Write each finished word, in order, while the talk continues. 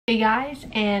Hey guys,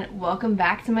 and welcome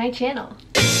back to my channel.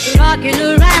 Rocking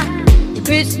around the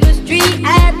Christmas tree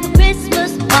at the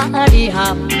Christmas party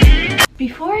hop.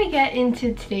 Before I get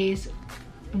into today's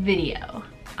video,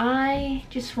 I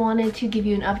just wanted to give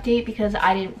you an update because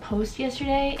I didn't post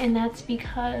yesterday, and that's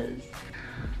because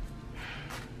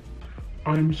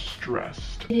I'm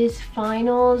stressed. it is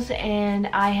finals and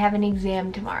I have an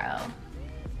exam tomorrow.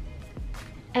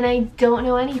 And I don't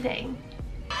know anything.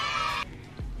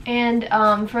 And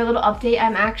for a little update,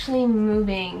 I'm actually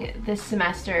moving this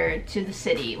semester to the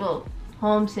city, well,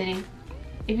 home city,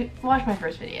 if you watched my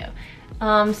first video.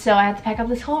 So I have to pack up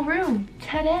this whole room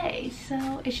today.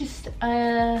 So it's just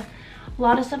a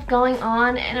lot of stuff going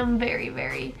on and I'm very,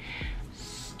 very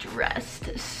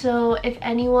stressed. So if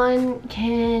anyone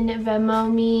can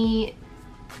Venmo me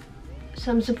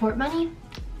some support money,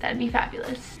 that'd be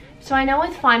fabulous. So I know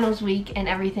with finals week and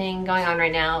everything going on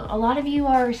right now, a lot of you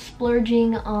are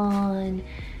splurging on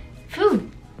food,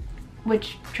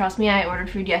 which, trust me, I ordered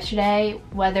food yesterday,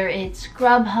 whether it's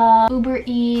Grubhub, Uber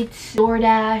Eats,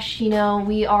 DoorDash, you know,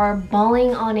 we are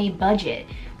balling on a budget.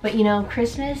 But you know,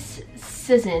 Christmas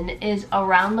season is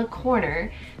around the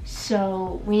corner,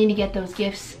 so we need to get those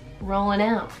gifts rolling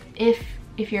out, if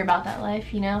you're about that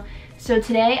life, you know. So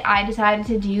today I decided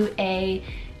to do a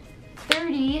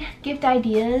 30 gift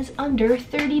ideas under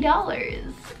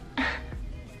 $30.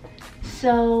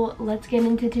 So let's get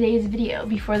into today's video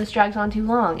before this drags on too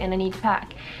long and I need to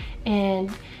pack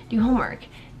and do homework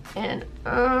and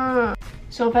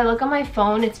So if I look on my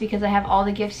phone, it's because I have all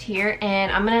the gifts here,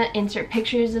 and I'm gonna insert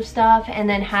pictures of stuff and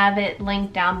then have it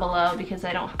linked down below because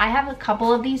I have a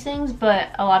couple of these things, but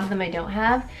a lot of them I don't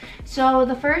have. So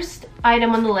the first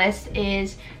item on the list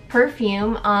is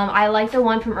perfume. I like the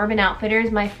one from Urban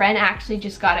Outfitters. My friend actually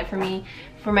just got it for me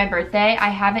for my birthday. I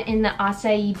have it in the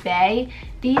Acai Bay.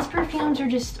 These perfumes are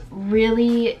just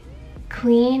really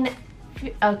clean,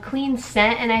 a clean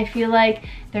scent, and I feel like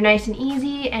they're nice and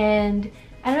easy, and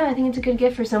I don't know, I think it's a good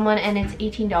gift for someone, and it's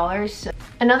 $18. So.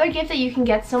 Another gift that you can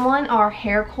get someone are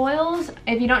hair coils.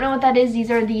 If you don't know what that is, these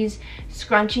are these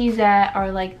scrunchies that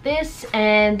are like this,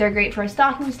 and they're great for a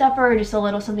stocking stuffer or just a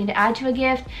little something to add to a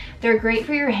gift. They're great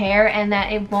for your hair and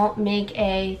that it won't make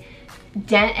a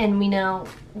dent, and we know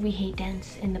we hate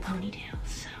dents in the ponytails.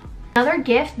 So. Another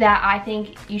gift that I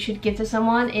think you should give to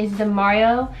someone is the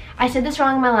Mario. I said this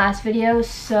wrong in my last video,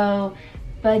 so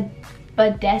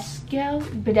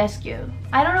VSCO.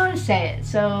 I don't know how to say it,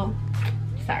 so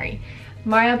sorry.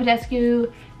 Mario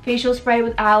Badescu facial spray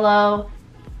with aloe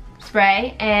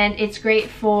spray, and it's great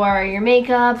for your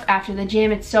makeup after the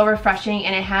gym. It's so refreshing,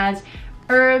 and it has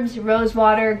herbs, rose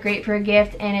water, great for a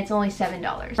gift, and it's only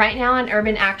 $7. Right now on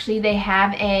Urban, actually, they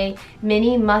have a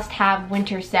mini must-have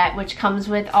winter set, which comes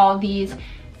with all these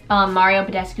Mario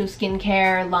Badescu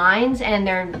skincare lines, and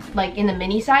they're like in the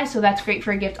mini size, so that's great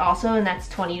for a gift also, and that's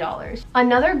 $20.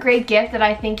 Another great gift that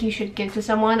I think you should give to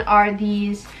someone are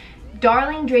these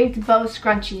Darling Draped Bow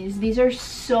Scrunchies. These are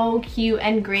so cute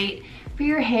and great for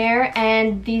your hair,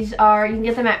 and these are, you can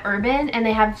get them at Urban, and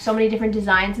they have so many different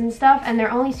designs and stuff, and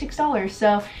they're only $6,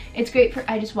 so it's great for,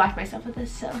 I just whacked myself with this,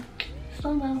 so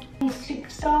slow-mo.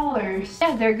 $6.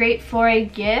 Yeah, they're great for a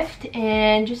gift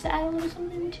and just to add a little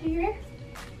something to your hair.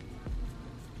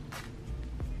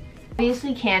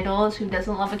 Obviously candles, who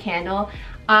doesn't love a candle?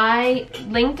 I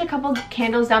linked a couple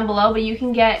candles down below, but you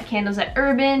can get candles at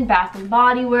Urban, Bath &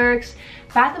 Body Works.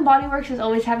 Bath & Body Works is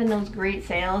always having those great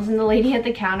sales, and the lady at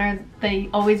the counter, they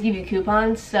always give you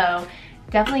coupons, so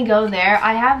definitely go there.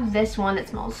 I have this one that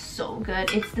smells so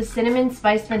good. It's the Cinnamon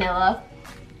Spiced Vanilla.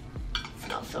 It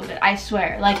smells so good, I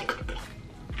swear. Like,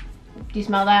 do you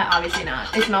smell that? Obviously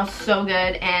not. It smells so good,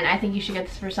 and I think you should get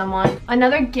this for someone.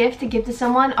 Another gift to give to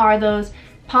someone are those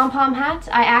pom-pom hats.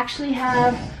 I actually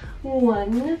have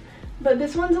one, but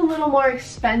this one's a little more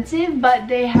expensive, but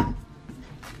they have,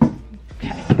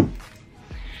 okay.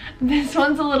 This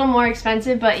one's a little more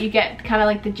expensive, but you get kind of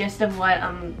like the gist of what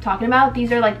I'm talking about.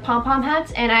 These are like pom-pom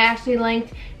hats, and I actually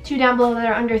linked two down below that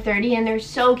are under 30, and they're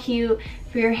so cute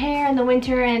for your hair in the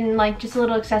winter, and like just a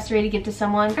little accessory to give to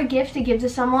someone. A gift to give to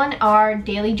someone are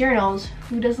daily journals.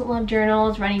 Who doesn't love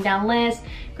journals? Writing down lists,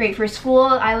 great for school.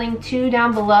 I linked two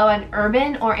down below at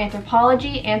Urban or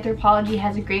Anthropologie. Anthropologie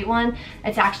has a great one.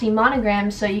 It's actually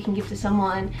monogrammed, so you can give to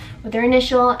someone with their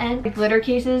initial. And glitter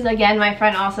cases, again, my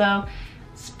friend also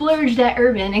splurged at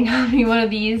Urban and got me one of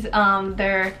these.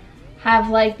 They're have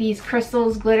like these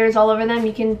crystals, glitters all over them.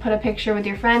 You can put a picture with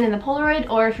your friend in the Polaroid,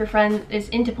 or if your friend is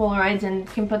into Polaroids, and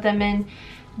can put them in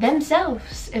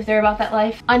themselves if they're about that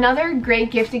life. Another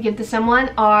great gift to give to someone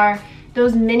are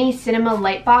those mini cinema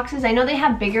light boxes. I know they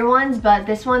have bigger ones, but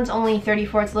this one's only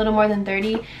 34. It's a little more than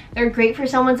 30. They're great for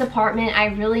someone's apartment. I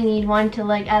really need one to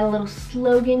like add a little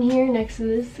slogan here next to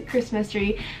this Christmas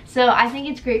tree. So I think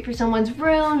it's great for someone's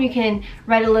room. You can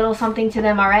write a little something to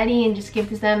them already and just give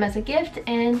to them as a gift.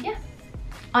 And yeah.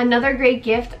 Another great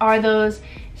gift are those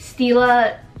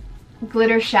Stila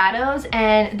glitter shadows,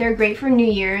 and they're great for New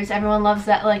Year's. Everyone loves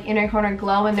that like inner corner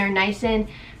glow, and they're nice and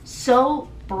so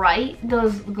bright,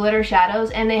 those glitter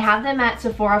shadows. And they have them at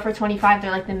Sephora for $25.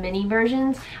 They're like the mini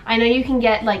versions. I know you can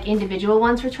get like individual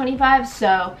ones for $25,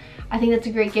 so I think that's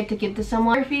a great gift to give to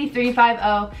someone. Morphe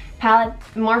 350 palette.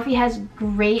 Morphe has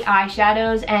great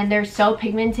eyeshadows and they're so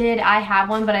pigmented. I have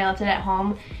one, but I left it at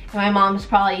home and my mom's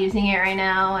probably using it right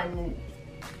now, and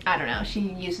I don't know, she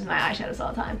uses my eyeshadows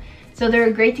all the time. So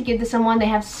they're great to give to someone. They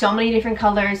have so many different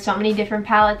colors, so many different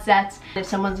palette sets. If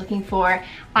someone's looking for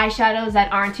eyeshadows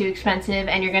that aren't too expensive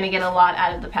and you're gonna get a lot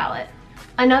out of the palette.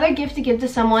 Another gift to give to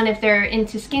someone if they're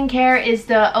into skincare is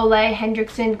the Ole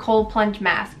Henriksen Cold Plunge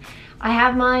Mask. I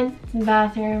have mine in the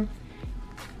bathroom.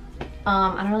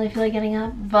 I don't really feel like getting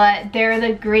up, but they're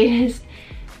the greatest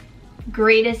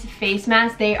face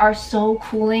mask. They are so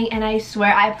cooling, and I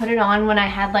swear I put it on when I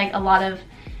had like a lot of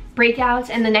breakouts,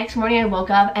 and the next morning I woke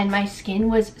up and my skin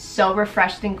was so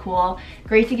refreshed and cool.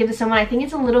 Great to give to someone. I think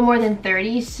it's a little more than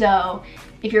 30, so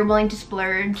if you're willing to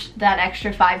splurge that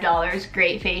extra $5,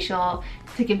 great facial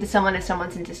to give to someone if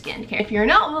someone's into skincare. If you're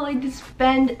not willing to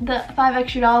spend the $5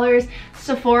 extra,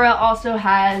 Sephora also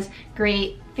has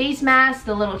great face masks,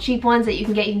 the little cheap ones that you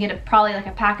can get probably like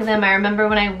a pack of them. I remember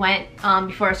when I went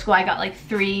before school, I got like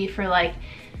 3 for like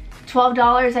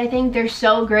 $12, I think. They're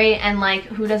so great, and like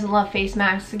who doesn't love face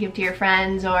masks to give to your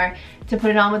friends or to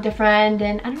put it on with a friend?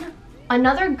 And I don't know.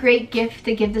 Another great gift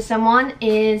to give to someone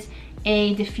is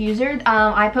a diffuser.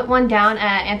 I put one down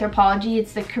at Anthropologie.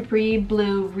 It's the Capri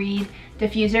Blue Reed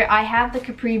diffuser. I have the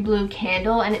Capri Blue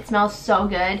candle and it smells so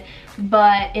good,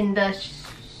 but in the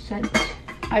scent,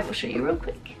 I will show you real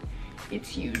quick. It's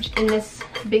huge. In this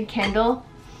big candle,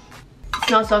 it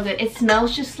smells so good. It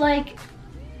smells just like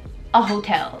a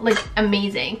hotel, like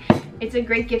amazing. It's a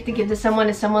great gift to give to someone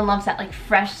if someone loves that like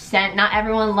fresh scent. Not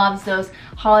everyone loves those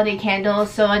holiday candles,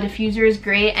 so a diffuser is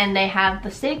great, and they have the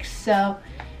sticks, so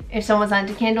if someone's not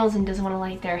into candles and doesn't want to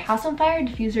light their house on fire,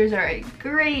 diffusers are a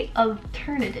great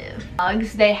alternative.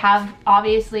 Mugs, they have,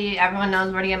 obviously everyone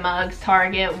knows where to get mugs,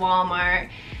 Target, Walmart,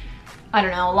 I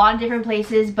don't know, a lot of different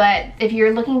places, but if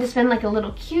you're looking to spend like a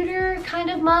little cuter kind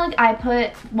of mug, I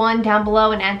put one down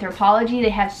below in Anthropologie. They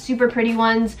have super pretty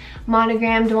ones,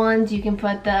 monogrammed ones. You can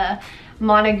put the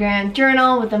monogrammed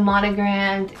journal with the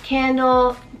monogrammed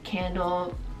candle,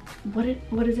 what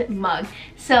is it, mug.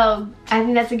 So I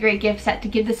think that's a great gift set to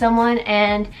give to someone.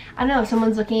 And I don't know, if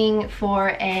someone's looking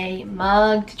for a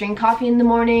mug to drink coffee in the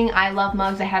morning, I love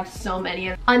mugs. I have so many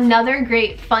of them. Another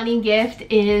great funny gift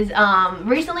is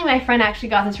recently my friend actually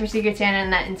got this for Secret Santa,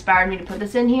 and that inspired me to put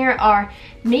this in here, are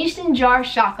mason jar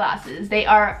shot glasses. They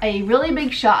are a really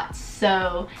big shot,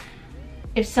 so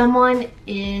if someone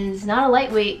is not a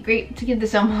lightweight, great to give to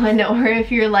someone. Or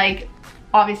if you're like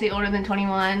obviously older than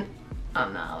 21,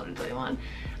 I'm not older than 21.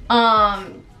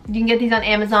 You can get these on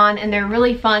Amazon, and they're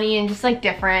really funny and just like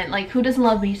different. Like, who doesn't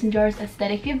love mason jars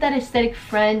aesthetic? If you have that aesthetic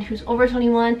friend who's over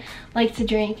 21, likes to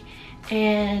drink,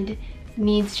 and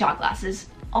needs shot glasses,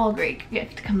 all great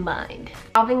gift combined.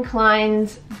 Calvin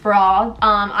Klein's bra.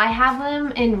 I have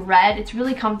them in red. It's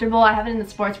really comfortable. I have it in the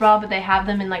sports bra, but they have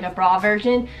them in like a bra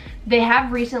version. They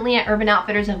have recently at Urban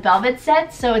Outfitters a velvet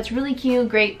set, so it's really cute,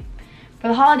 great for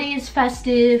the holidays,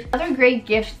 festive. Another great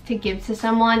gift to give to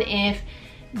someone if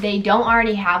they don't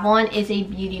already have one is a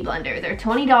beauty blender. They're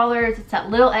 $20. It's that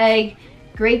little egg.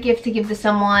 Great gift to give to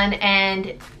someone, and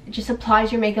it just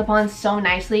applies your makeup on so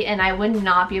nicely, and I would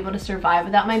not be able to survive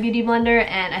without my beauty blender,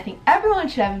 and I think everyone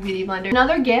should have a beauty blender.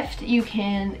 Another gift you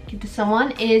can give to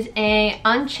someone is a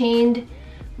unchained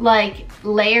like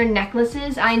layer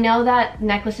necklaces. I know that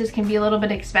necklaces can be a little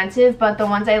bit expensive, but the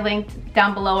ones I linked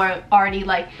down below are already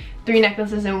like 3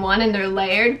 necklaces in one, and they're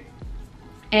layered.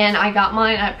 And I got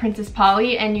mine at Princess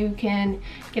Polly, and you can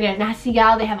get it at Nasty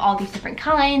Gal. They have all these different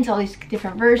kinds, all these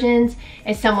different versions.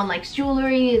 If someone likes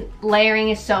jewelry, layering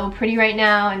is so pretty right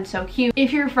now and so cute.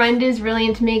 If your friend is really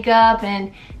into makeup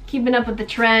and keeping up with the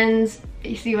trends,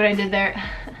 you see what I did there?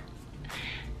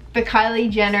 The Kylie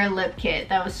Jenner lip kit,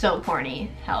 that was so corny,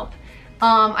 help.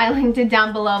 I linked it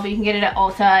down below, but you can get it at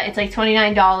Ulta. It's like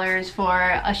 $29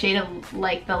 for a shade of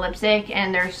like the lipstick,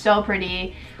 and they're so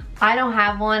pretty. I don't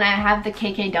have one. I have the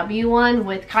KKW one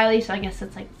with Kylie, so I guess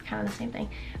it's like kind of the same thing.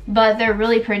 But they're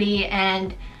really pretty,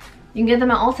 and you can get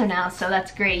them at Ulta now, so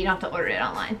that's great. You don't have to order it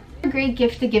online. A great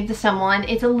gift to give to someone.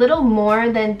 It's a little more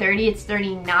than 30, it's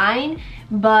 39,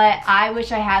 but I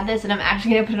wish I had this and I'm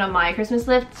actually gonna put it on my Christmas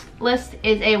list,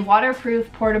 is a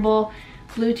waterproof portable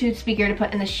Bluetooth speaker to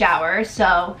put in the shower.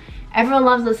 So everyone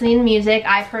loves listening to music.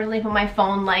 I personally put my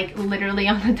phone like literally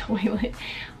on the toilet.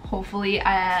 Hopefully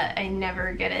I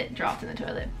never get it dropped in the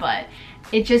toilet, but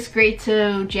it's just great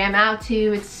to jam out to.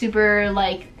 It's super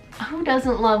like, who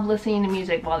doesn't love listening to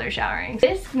music while they're showering?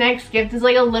 This next gift is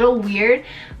like a little weird,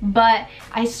 but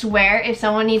I swear if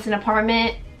someone has an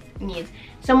apartment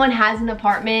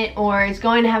or is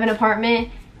going to have an apartment,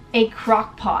 a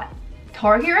crock pot.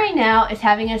 Target right now is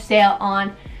having a sale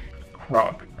on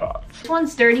Crock pots. This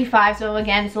one's $35, so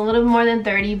again, it's a little more than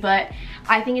 30, but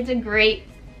I think it's a great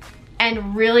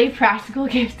and really practical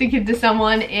gift to give to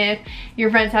someone if your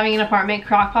friend's having an apartment.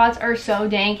 Crock pots are so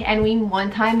dank, and we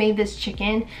one time made this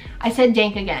chicken. I said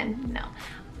dank again, no.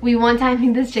 We one time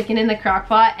made this chicken in the crock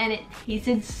pot and it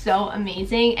tasted so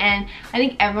amazing, and I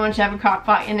think everyone should have a crock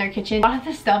pot in their kitchen. A lot of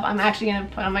the stuff I'm actually gonna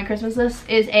put on my Christmas list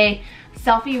is a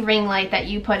selfie ring light that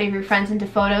you put if your friend's into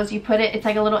photos. You put it, it's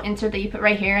like a little insert that you put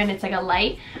right here and it's like a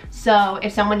light. So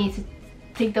if someone needs to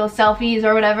take those selfies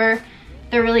or whatever,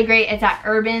 they're really great. It's at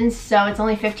Urban's, so it's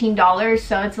only $15,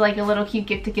 so it's like a little cute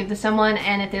gift to give to someone.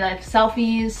 And if they like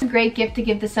selfies, a great gift to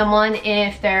give to someone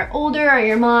if they're older, or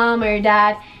your mom or your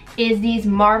dad, is these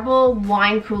marble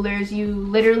wine coolers. You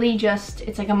literally just,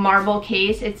 it's like a marble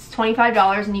case. It's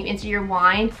 $25 and you insert your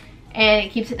wine and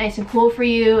it keeps it nice and cool for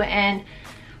you. And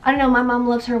I don't know, my mom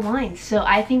loves her wine, so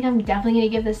I think I'm definitely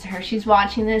gonna give this to her. She's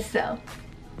watching this, so.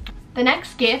 The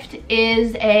next gift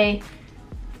is a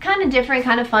kind of different,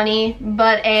 kind of funny,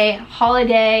 but a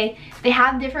holiday. They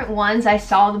have different ones I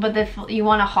saw, but if you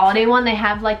want a holiday one, they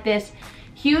have like this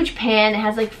huge pan. It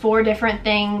has like 4 different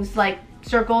things, like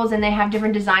circles, and they have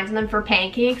different designs on them for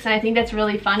pancakes, and I think that's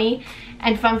really funny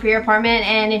and fun for your apartment.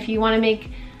 And if you want to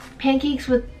make pancakes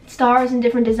with stars and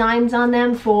different designs on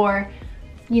them for,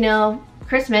 you know,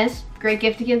 Christmas, great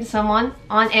gift to give to someone.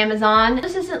 On Amazon,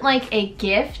 this isn't like a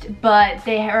gift, but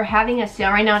they are having a sale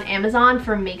right now on Amazon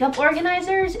for makeup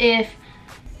organizers. If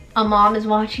a mom is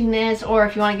watching this, or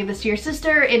if you want to give this to your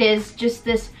sister, it is just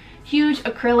this huge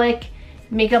acrylic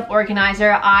makeup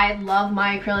organizer. I love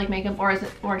my acrylic makeup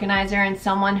organizer, and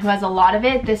someone who has a lot of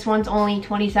it. This one's only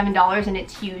 $27 and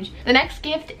it's huge. The next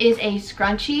gift is a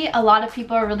scrunchie. A lot of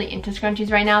people are really into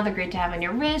scrunchies right now. They're great to have on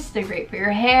your wrists. They're great for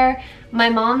your hair. My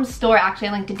mom's store, actually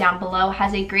I linked it down below,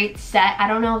 has a great set. I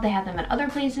don't know if they have them at other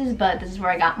places, but this is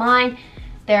where I got mine.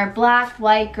 They're black,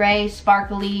 white, gray,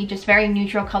 sparkly, just very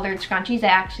neutral colored scrunchies. I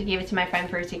actually gave it to my friend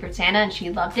for a Secret Santa and she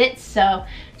loved it. So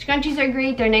scrunchies are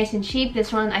great. They're nice and cheap.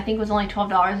 This one I think was only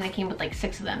 $12 and it came with like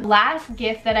 6 of them. Last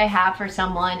gift that I have for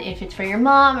someone, if it's for your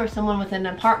mom or someone with an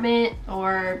apartment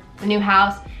or a new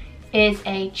house, is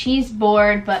a cheese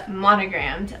board but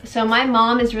monogrammed. So my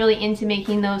mom is really into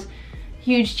making those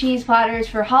huge cheese platters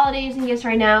for holidays and gifts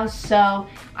right now, so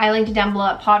I linked it down below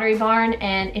at Pottery Barn,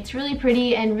 and it's really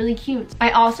pretty and really cute.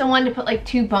 I also wanted to put like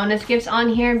 2 bonus gifts on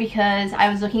here because I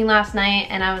was looking last night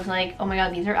and I was like, oh my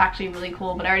god, these are actually really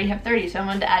cool, but I already have 30, so I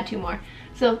wanted to add 2 more.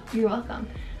 So you're welcome.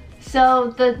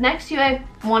 So the next 2 I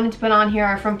wanted to put on here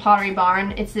are from Pottery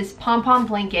Barn. It's this pom-pom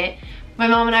blanket. My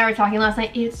mom and I were talking last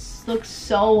night. It looks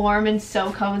so warm and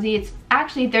so cozy. It's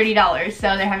actually $30,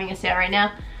 so they're having a sale right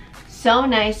now. So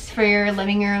nice for your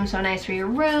living room, so nice for your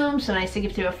room, so nice to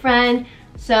give to a friend.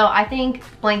 So I think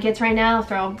blankets right now,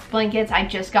 throw blankets, I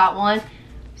just got one.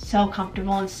 So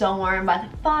comfortable and so warm by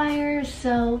the fire,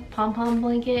 so pom-pom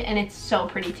blanket, and it's so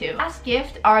pretty too. Last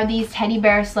gift are these teddy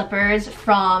bear slippers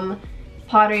from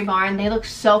Pottery Barn. They look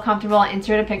so comfortable. I'll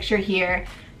insert a picture here.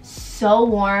 So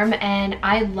warm, and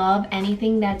I love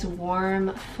anything that's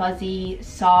warm, fuzzy,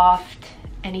 soft,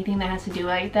 anything that has to do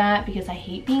like that because I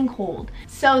hate being cold.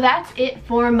 So that's it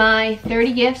for my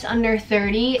 30 gifts under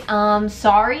 30.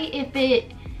 Sorry if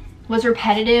it was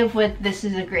repetitive with this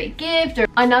is a great gift or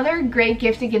another great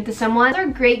gift to give to someone.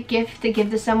 Another great gift to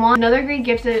give to someone. Another great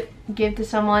gift to give to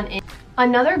someone is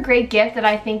another great gift that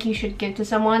I think you should give to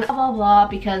someone, blah blah blah,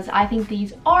 because I think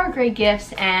these are great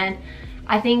gifts, and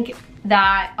I think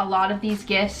that a lot of these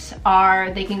gifts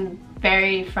they can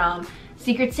vary from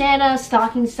Secret Santa,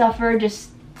 stocking stuffer,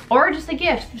 or just a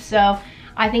gift. So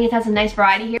I think it has a nice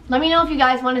variety here. Let me know if you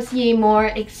guys want to see a more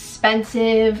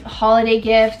expensive holiday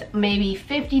gift, maybe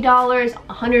 $50,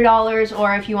 $100,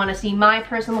 or if you want to see my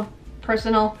personal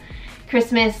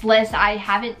Christmas list. I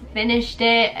haven't finished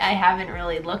it. I haven't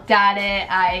really looked at it.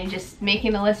 I'm just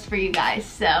making a list for you guys.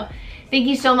 So thank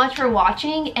you so much for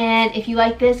watching, and if you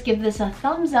like this, give this a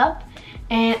thumbs up.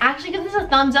 And actually give this a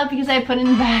thumbs up because I put in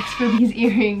the bags for these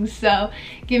earrings. So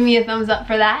give me a thumbs up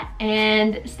for that.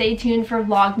 And stay tuned for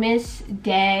Vlogmas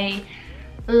day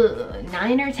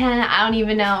 9 or 10. I don't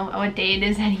even know what day it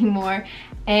is anymore.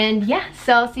 And yeah,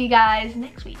 so I'll see you guys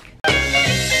next week.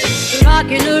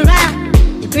 Rocking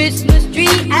around the Christmas tree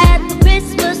at the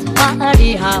Christmas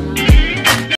party hop.